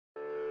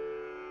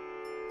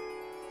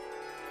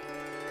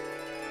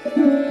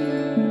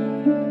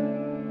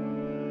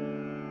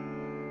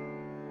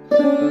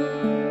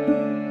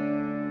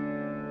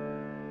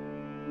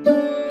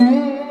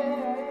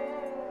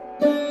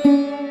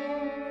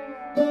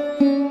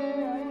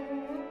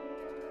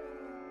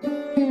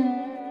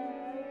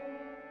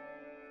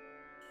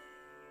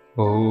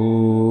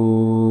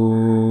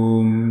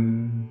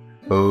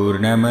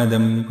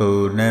पूर्णमदं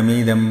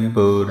पूर्णमिदं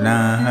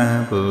पूर्णाः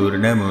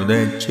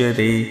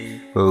पूर्णमुदच्यते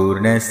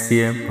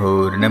पूर्णस्य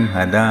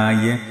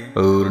पूर्णमदाय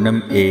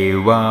पूर्णम्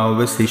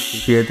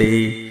एवावशिष्यते।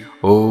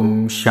 ॐ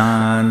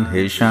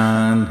शान्ति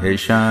शान्ति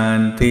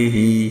शान्तिः।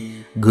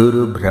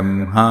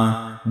 गुरुब्रह्मा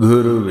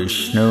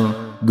गुरुविष्णु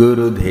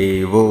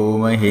गुरुदेवो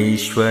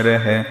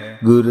महेश्वरः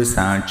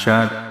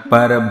गुरुसाक्षात्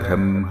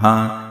परब्रह्मा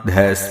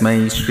तस्मै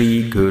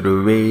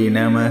श्रीगुरुवे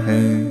नमः।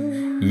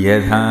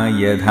 यथा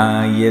यथा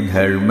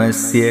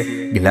धर्मस्य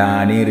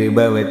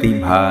ग्लानिर्भवति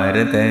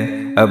भारत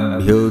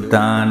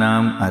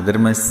अभ्युत्थानम्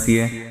अधर्मस्य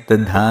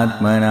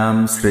तदात्मनां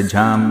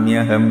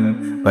सृजाम्यहं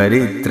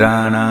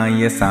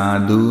परित्राणाय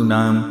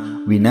साधूनां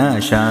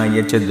विनाशाय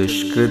च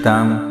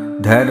दुष्कृतां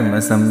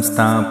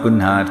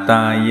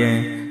धर्मसंस्थापनार्थाय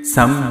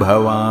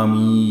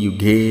संभवामि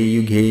युगे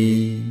युगे।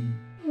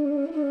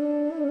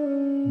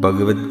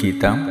 भगवद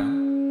गीता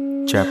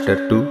चैप्टर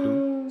 2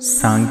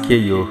 सांख्य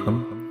योगम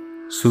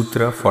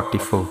Sutra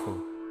 44.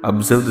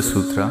 Observe the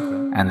sutra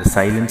and the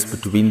silence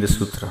between the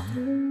sutra.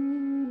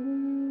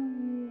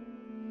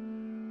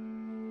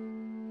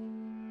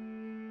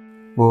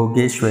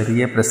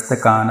 भोगेश्वर्य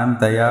प्रस्तकानं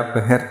तया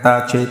प्रहर्ता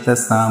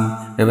चेतसां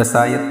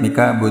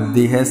व्यवसायत्मिका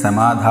बुद्धिः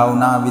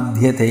समाधावना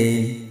विद्यते।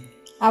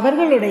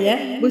 அவர்களுடைய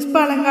புஷ்ப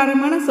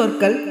அலங்காரமான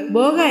சொற்கள்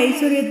போக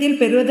ஐஸ்வர்யத்தில்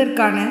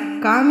பெறுவதற்கான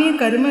காமிய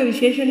கர்ம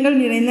விசேஷங்கள்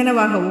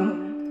நிறைந்தனவாகவும்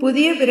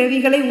புதிய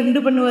பிறவிகளை உண்டு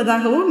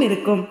பண்ணுவதாகவும்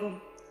இருக்கும்.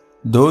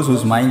 Those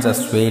whose minds are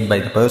swayed by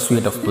the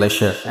pursuit of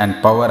pleasure and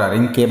power are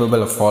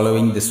incapable of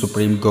following the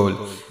supreme goal.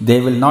 They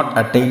will not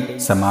attain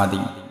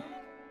samadhi.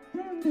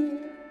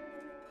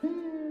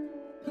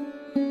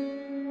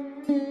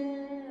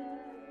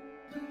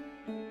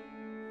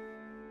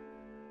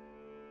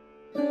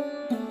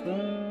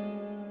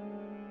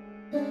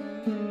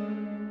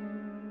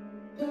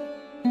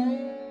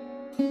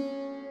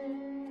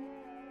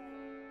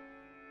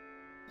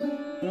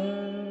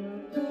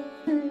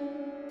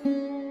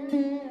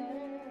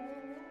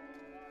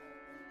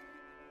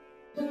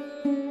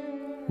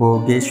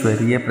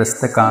 भोगेश्वर्य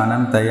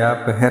प्रस्तकानं तया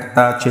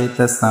प्रहर्ता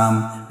चेतसां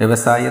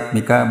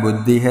व्यवसायत्मिका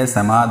बुद्धिः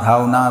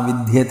समाधावना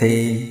विद्यते।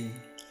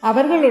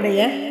 அவர்களுடைய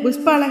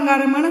புஷ்ப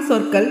அலங்காரமான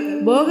சொற்கள்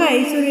போக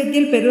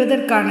ஐஸ்வர்யத்தில்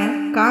பெறுவதற்கான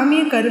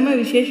காமிய கர்ம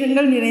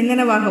விசேஷங்கள்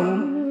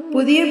நிறைந்தனவாகவும்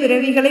புதிய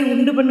பிறவிகளை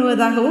உண்டு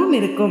பண்ணுவதாகவும்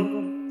இருக்கும்.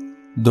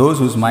 Those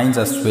whose minds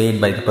are swayed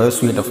by the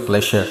pursuit of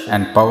pleasure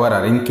and power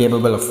are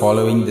incapable of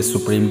following the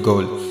supreme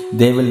goal.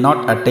 They will not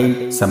attain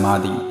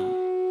samadhi.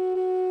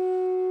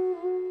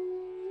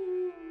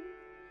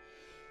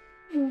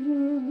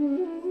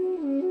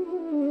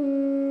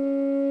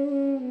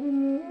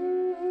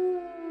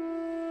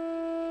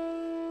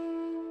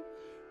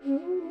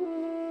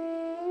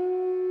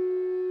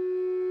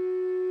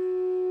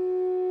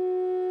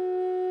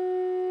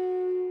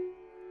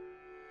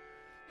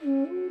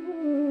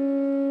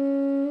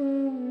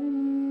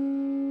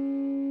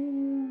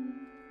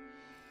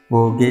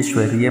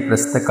 भोगेश्वर्य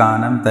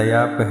प्रस्तकानं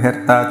तया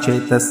प्रहर्ता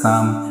चेतसां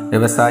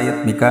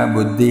व्यवसायत्मिका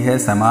बुद्धिः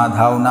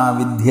समाधावना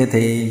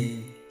विद्यते।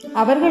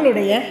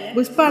 அவர்களுடைய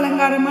புஷ்ப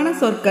அலங்காரமான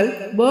சொற்கள்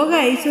போக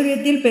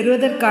ஐஸ்வர்யத்தில்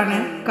பெறுவதற்கான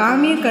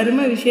காமிய கர்ம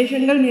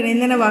விசேஷங்கள்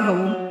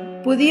நிறைந்தனவாகவும்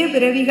புதிய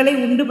பிறவிகளை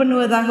உண்டு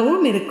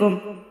பண்ணுவதாகவும் இருக்கும்.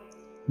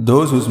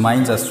 Those whose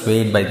minds are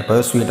swayed by the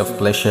pursuit of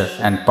pleasure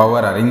and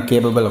power are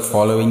incapable of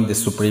following the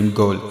supreme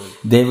goal.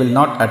 They will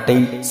not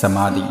attain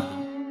samadhi.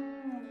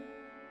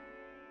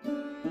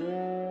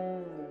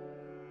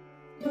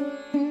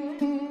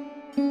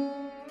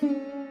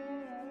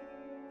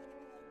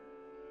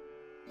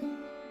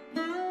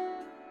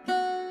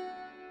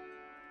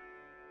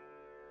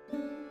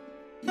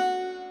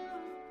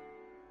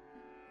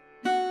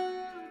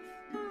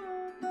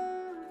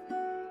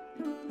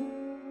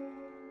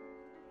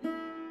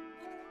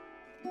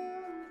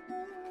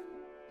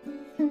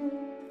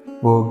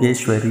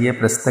 भोगेश्वर्य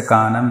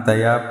प्रस्तकानं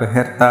तया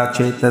प्रहर्ता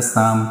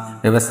चेतसां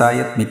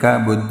व्यवसायत्मिका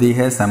बुद्धिः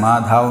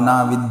समाधावना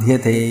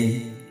विद्यते।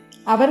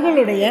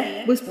 அவர்களுடைய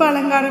புஷ்ப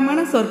அலங்காரமான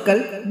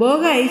சொற்கள்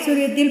போக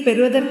ஐஸ்வர்யத்தில்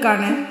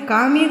பெறுவதற்கான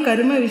காமிய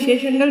கர்ம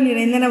விசேஷங்கள்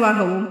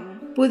நிறைந்தனவாகவும்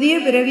புதிய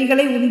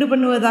பிறவிகளை உண்டு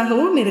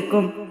பண்ணுவதாகவும்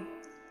இருக்கும்.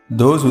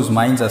 Those whose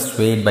minds are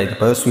swayed by the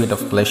pursuit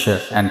of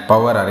pleasure and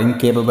power are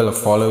incapable of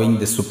following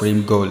the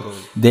supreme goal.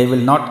 They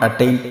will not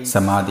attain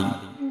samadhi.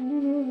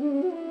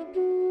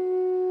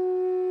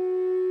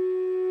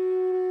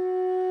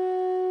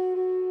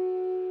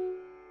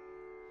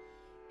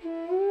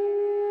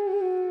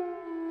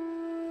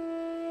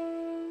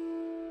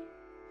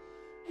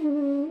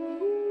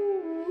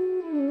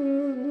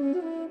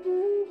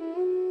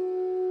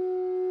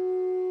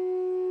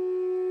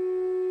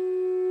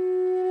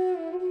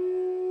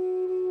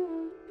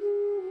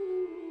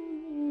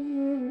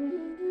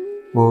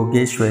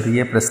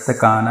 भोगेश्वर्य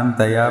प्रस्थकानं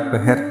तया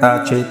प्रहर्ता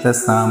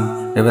चेतसां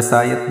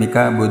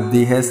व्यवसायत्मिका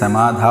बुद्धिः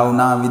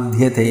समाधावना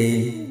विद्यते.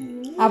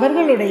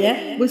 அவர்களுடைய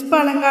புஷ்ப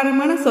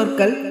அலங்காரமான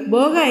சொற்கள்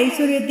போக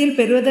ஐஸ்வர்யத்தில்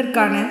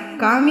பெறுவதற்கான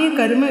காமிய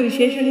கரும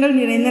விசேஷங்கள்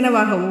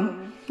நிறைந்தனவாகவும்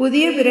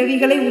புதிய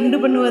பிறவிகளை உண்டு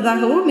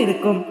பண்ணுவதாகவும்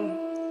இருக்கும்.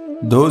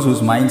 Those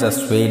whose minds are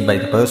swayed by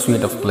the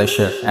pursuit of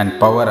pleasure and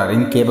power are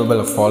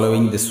incapable of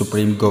following the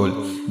supreme goal.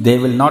 They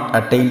will not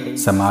attain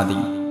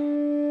samadhi.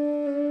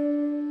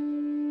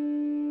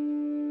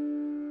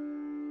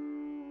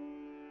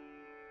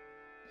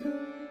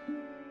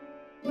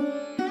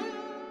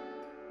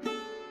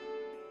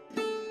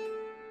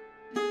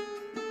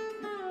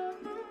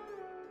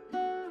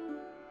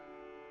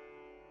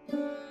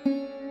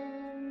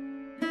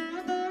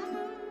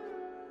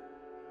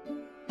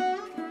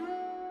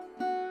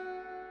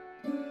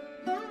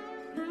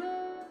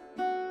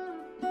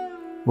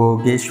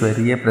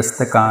 भोगेश्वर्य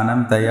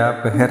प्रस्थकानं तया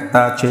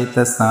प्रहर्ता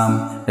चेतसां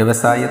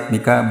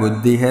व्यवसायत्मिका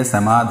बुद्धिः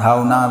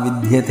समाधावना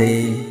विद्यते.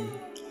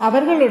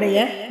 அவர்களுடைய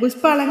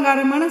புஷ்ப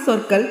அலங்காரமான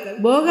சொற்கள்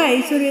போக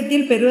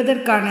ஐஸ்வர்யத்தில்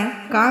பெறுவதற்கான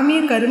காமிய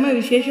கரும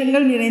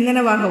விசேஷங்கள்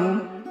நிறைந்தனவாகவும்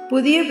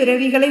புதிய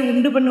பிறவிகளை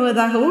உண்டு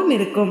பண்ணுவதாகவும்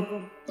இருக்கும்.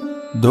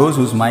 Those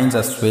whose minds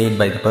are swayed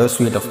by the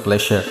pursuit of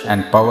pleasure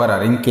and power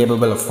are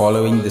incapable of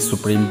following the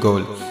supreme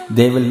goal.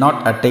 They will not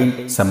attain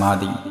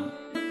samadhi.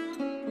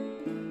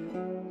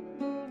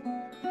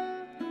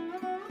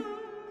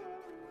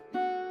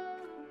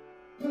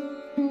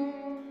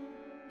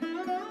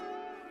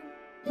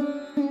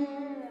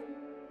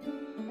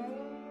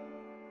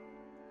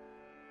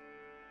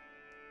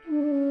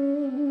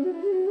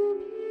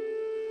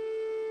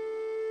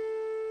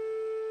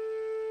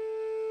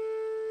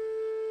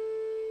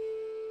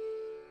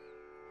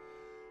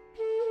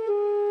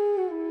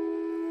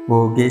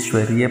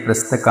 भोगेश्वर्य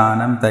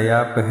प्रस्थकानं तया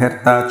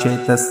प्रहर्ता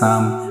चेतसां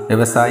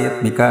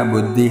व्यवसायत्मिका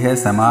बुद्धिः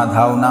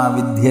समाधावना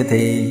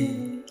विद्यते.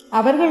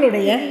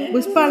 அவர்களுடைய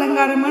புஷ்ப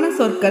அலங்காரமான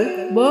சொற்கள்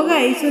போக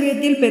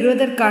ஐஸ்வர்யத்தில்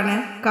பெறுவதற்கான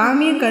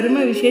காமிய கரும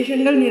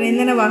விசேஷங்கள்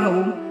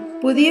நிறைந்தனவாகவும்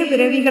புதிய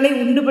பிறவிகளை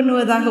உண்டு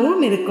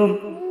பண்ணுவதாகவும் இருக்கும்.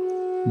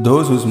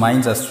 Those whose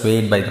minds are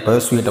swayed by the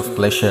pursuit of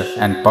pleasure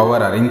and power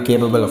are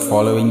incapable of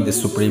following the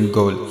supreme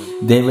goal.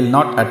 They will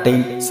not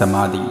attain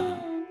samadhi.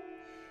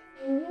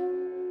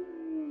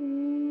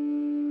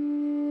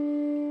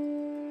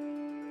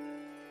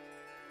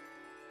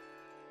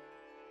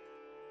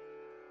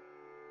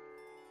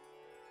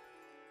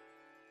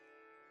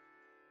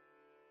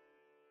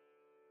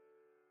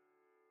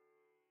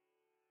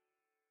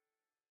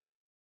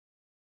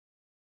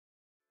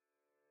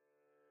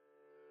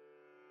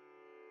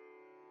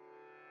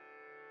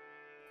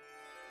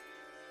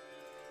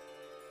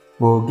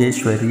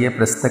 भोगेश्वर्य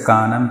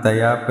प्रस्थकानं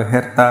तया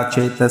प्रहर्ता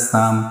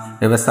चेतसां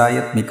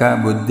व्यवसायत्मिका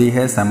बुद्धिः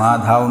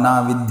समाधावना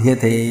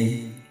विद्यते.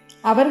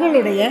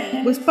 அவர்களுடைய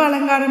புஷ்ப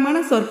அலங்காரமான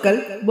சொற்கள்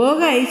போக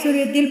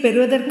ஐஸ்வர்யத்தில்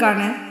பெறுவதற்கான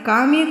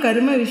காமிய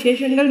கரும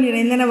விசேஷங்கள்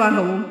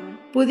நிறைந்தனவாகவும்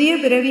புதிய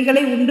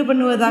பிறவிகளை உண்டு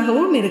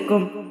பண்ணுவதாகவும்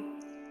இருக்கும்.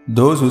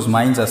 Those whose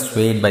minds are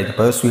swayed by the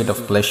pursuit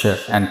of pleasure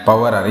and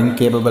power are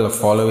incapable of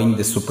following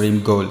the supreme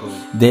goal.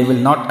 They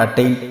will not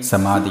attain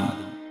samadhi.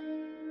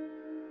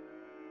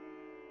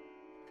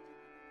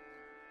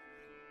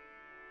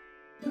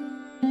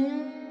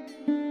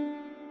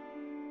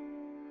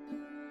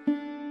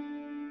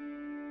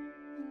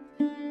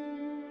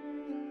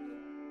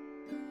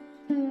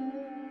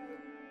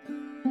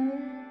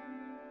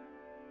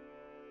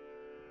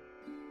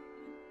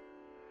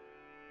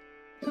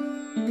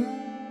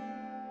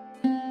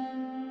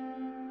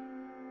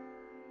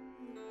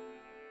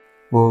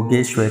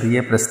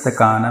 भोगेश्वर्य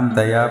प्रस्थकानं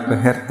तया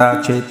प्रहर्ता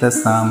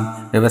चेतसां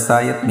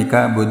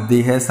व्यवसायत्मिका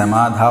बुद्धिः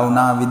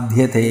समाधावना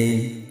विद्यते.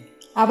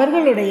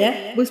 அவர்களுடைய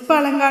புஷ்ப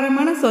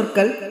அலங்காரமான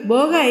சொற்கள்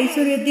போக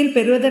ஐஸ்வர்யத்தில்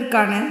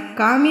பெறுவதற்கான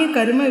காமிய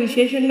கரும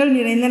விசேஷங்கள்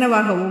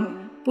நிறைந்தனவாகவும்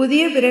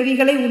புதிய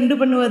பிறவிகளை உண்டு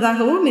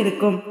பண்ணுவதாகவும்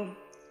இருக்கும்.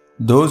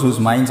 Those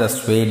whose minds are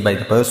swayed by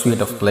the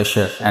pursuit of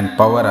pleasure and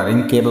power are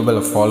incapable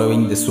of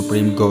following the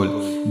supreme goal.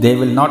 They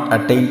will not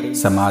attain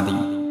samadhi.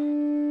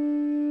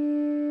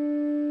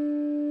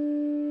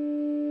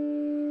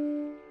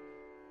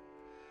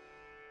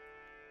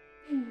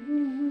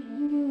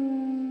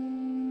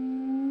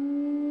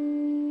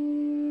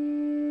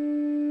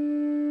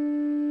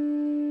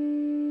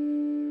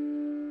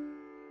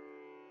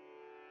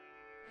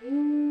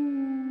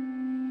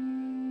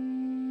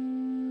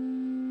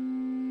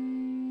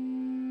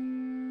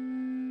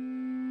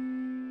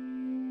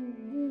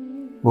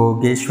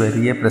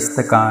 भोगेश्वर्य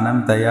प्रस्थकानं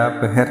तया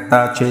प्रहर्ता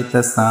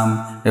चेतसां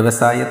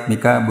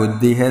व्यवसायत्मिका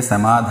बुद्धिः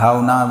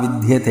समाधावना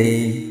विद्यते.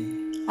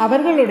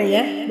 அவர்களுடைய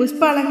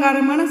புஷ்ப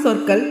அலங்காரமான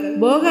சொற்கள்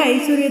போக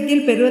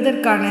ஐஸ்வர்யத்தில்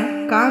பெறுவதற்கான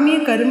காமிய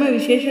கரும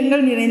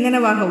விசேஷங்கள்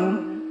நிறைந்தனவாகவும்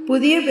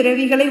புதிய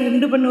பிறவிகளை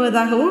உண்டு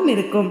பண்ணுவதாகவும்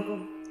இருக்கும்.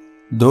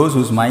 Those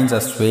whose minds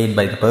are swayed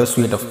by the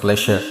pursuit of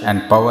pleasure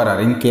and power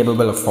are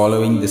incapable of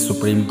following the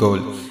supreme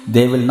goal.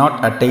 They will not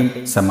attain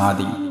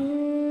samadhi.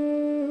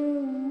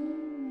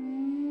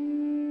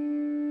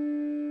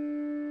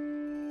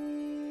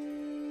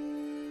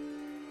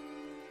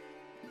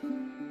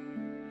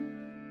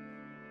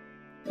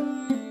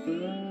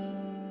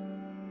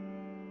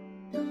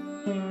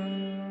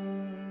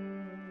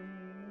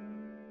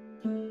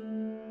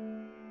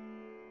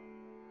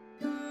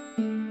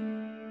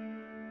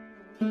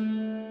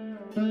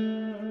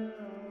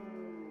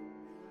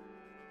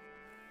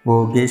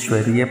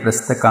 भोगेश्वर्य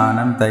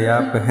प्रस्थकानं तया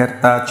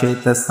प्रहर्ता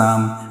चेतसां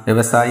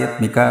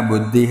व्यवसायत्मिका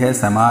बुद्धिः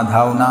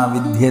समाधावना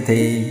विद्यते.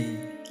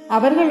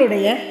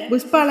 அவர்களுடைய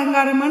புஷ்ப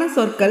அலங்காரமான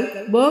சொற்கள்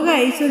போக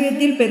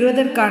ஐஸ்வர்யத்தில்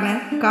பெறுவதற்கான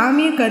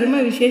காமிய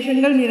கரும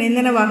விசேஷங்கள்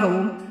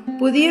நிறைந்தனவாகவும்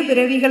புதிய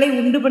பிறவிகளை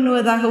உண்டு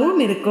பண்ணுவதாகவும்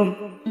இருக்கும்.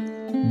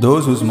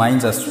 Those whose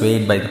minds are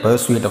swayed by the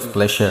pursuit of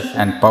pleasure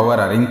and power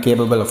are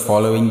incapable of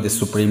following the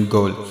supreme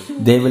goal.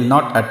 They will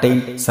not attain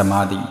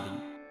samadhi.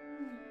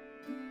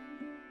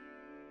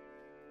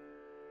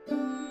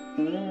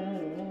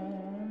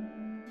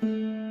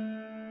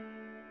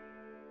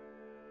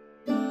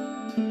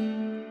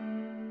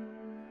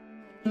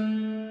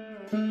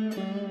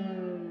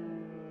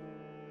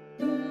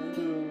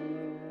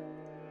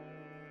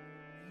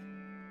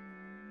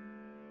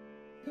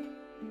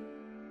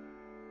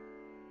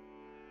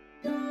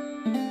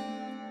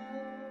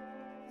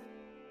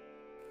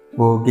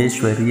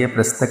 भोगेश्वर्य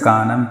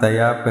प्रस्थकानं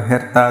तया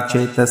प्रहर्ता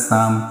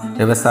चेतसां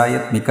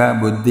व्यवसायत्मिका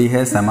बुद्धिः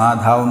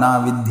समाधावना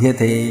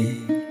विद्यते.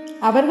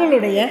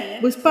 அவர்களுடைய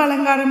புஷ்ப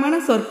அலங்காரமான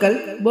சொற்கள்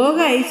போக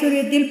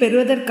ஐஸ்வர்யத்தில்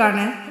பெறுவதற்கான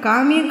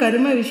காமிய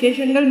கரும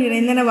விசேஷங்கள்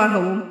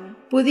நிறைந்தனவாகவும்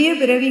புதிய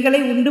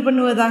பிறவிகளை உண்டு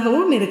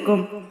பண்ணுவதாகவும்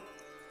இருக்கும்.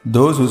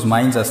 Those whose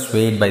minds are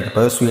swayed by the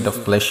pursuit of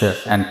pleasure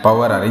and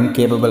power are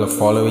incapable of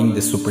following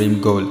the supreme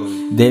goal.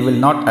 They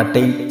will not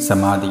attain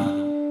samadhi.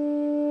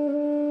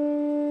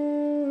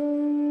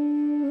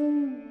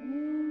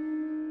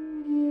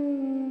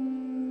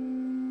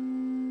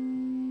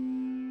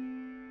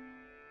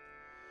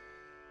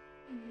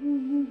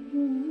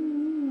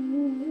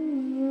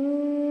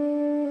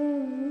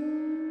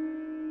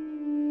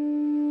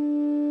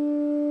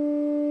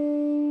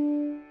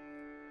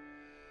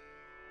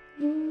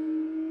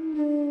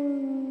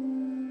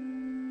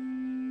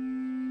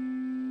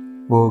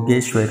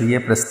 भोगेश्वर्य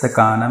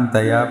प्रस्थकानं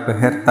तया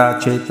प्रहर्ता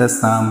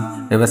चेतसां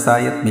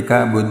व्यवसायत्मिका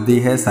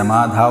बुद्धिः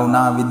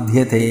समाधावना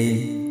विद्यते.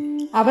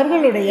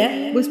 அவர்களுடைய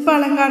புஷ்ப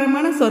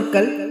அலங்காரமான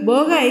சொற்கள்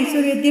போக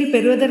ஐஸ்வர்யத்தில்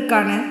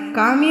பெறுவதற்கான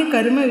காமிய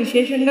கரும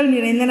விசேஷங்கள்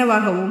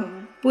நிறைந்தனவாகவும்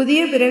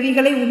புதிய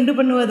பிறவிகளை உண்டு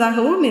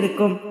பண்ணுவதாகவும்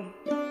இருக்கும்.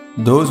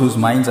 Those whose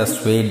minds are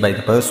swayed by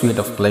the pursuit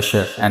of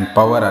pleasure and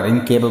power are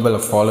incapable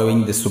of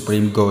following the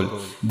supreme goal.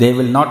 They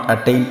will not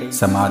attain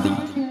samadhi.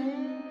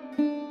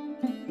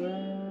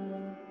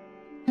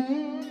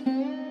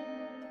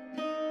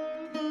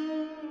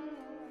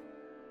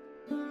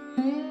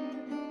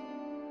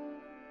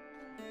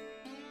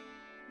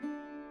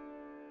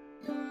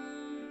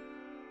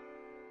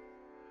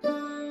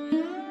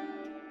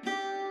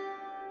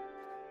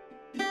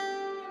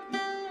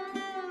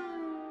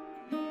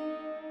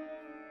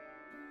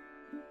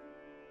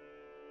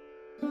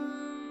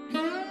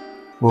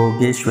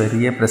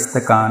 भोगेश्वर्य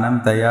प्रस्थकानं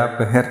तया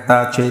प्रहर्ता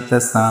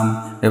चेतसां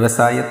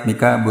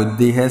व्यवसायत्मिका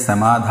बुद्धिः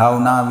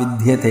समाधावना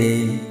विद्यते.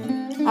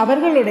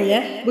 அவர்களுடைய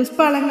புஷ்ப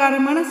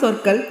அலங்காரமான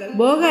சொற்கள்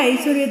போக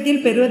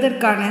ஐஸ்வர்யத்தில்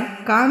பெறுவதற்கான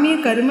காமிய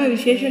கரும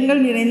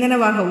விசேஷங்கள்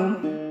நிறைந்தனவாகவும்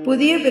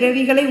புதிய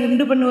பிறவிகளை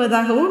உண்டு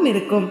பண்ணுவதாகவும்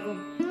இருக்கும்.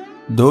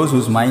 Those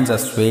whose minds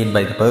are swayed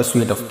by the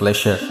pursuit of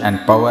pleasure and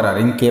power are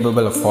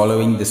incapable of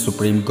following the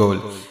supreme goal.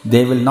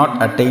 They will not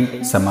attain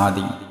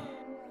samadhi.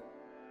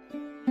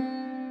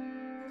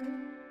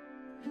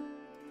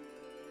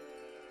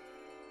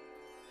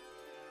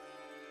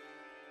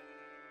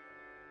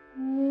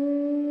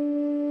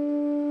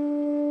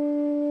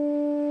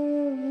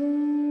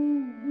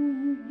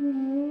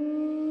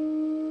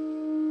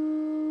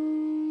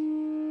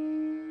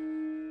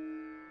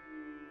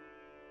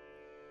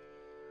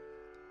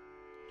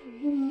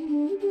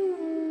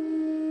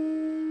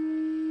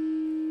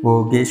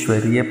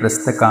 भोगेश्वर्य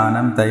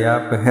प्रस्थकानं तया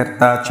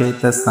प्रहर्ता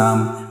चेतसां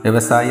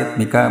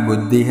व्यवसायत्मिका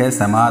बुद्धिः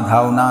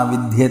समाधावना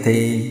विद्यते.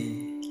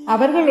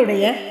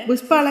 அவர்களுடைய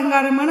புஷ்ப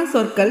அலங்காரமான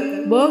சொற்கள்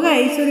போக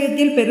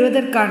ஐஸ்வர்யத்தில்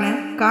பெறுவதற்கான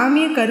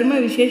காமிய கரும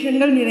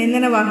விசேஷங்கள்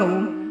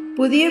நிறைந்தனவாகவும்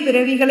புதிய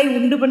பிறவிகளை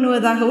உண்டு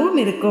பண்ணுவதாகவும்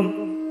இருக்கும்.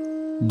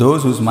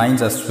 Those whose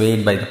minds are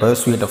swayed by the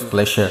pursuit of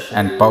pleasure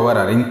and power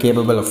are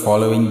incapable of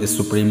following the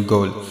supreme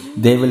goal.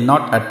 They will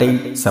not attain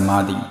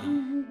samadhi.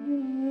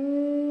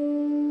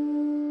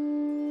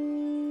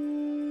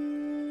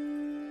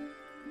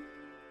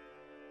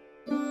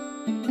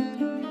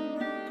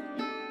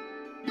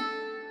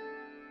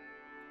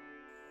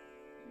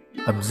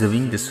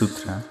 Observing the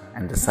sutra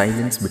and the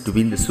silence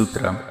between the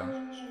sutra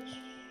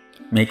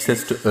makes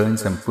us to earn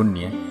some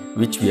punya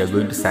which we are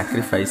going to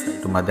sacrifice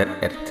to Mother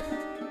Earth.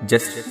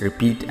 Just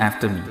repeat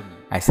after me.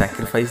 I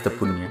sacrifice the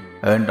punya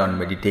earned on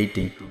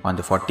meditating on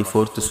the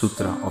 44th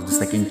sutra of the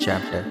second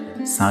chapter,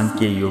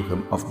 Sankhya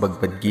Yogam of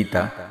Bhagavad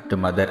Gita, to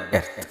Mother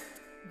Earth.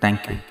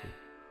 Thank you.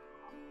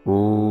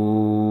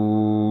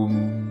 Om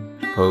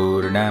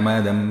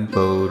Purnamadam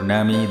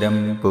Purnamidam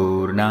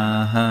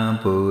Purnaha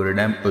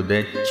Purnam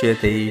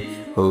Udachyate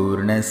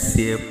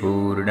Purnasya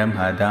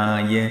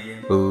Purnamadaya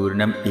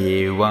Purnam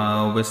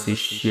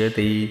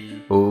Evavasishyate.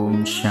 Om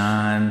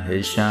Shanti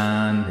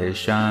Shanti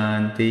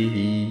Shanti.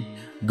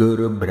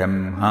 Guru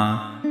Brahma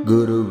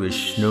Guru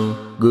Vishnu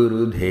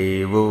Guru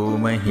Devo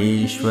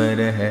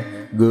Maheshwarah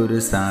Guru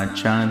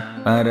Sachat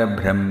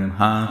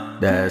Parabrahma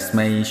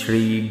Tasmai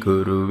Shri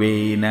Guruve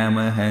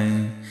Namaha.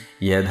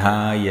 यथा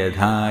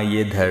यथा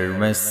हि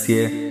धर्मस्य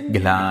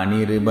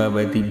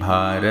ग्लानिर्भवति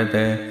भारत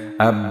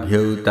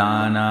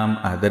अभ्युत्थानम्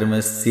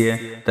अधर्मस्य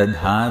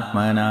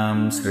तदात्मनां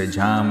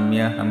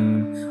सृजाम्यहं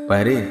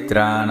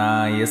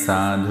परित्राणाय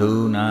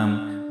साधूनां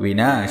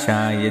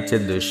विनाशाय च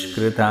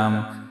दुष्कृतां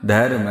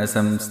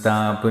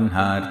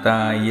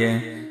धर्मसंस्थापनार्थाय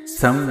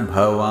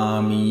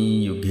संभवामि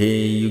युगे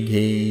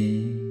युगे.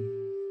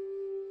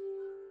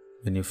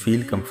 When you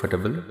feel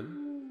comfortable,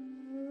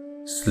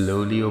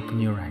 slowly open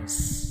your eyes.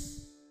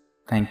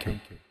 Thank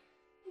you.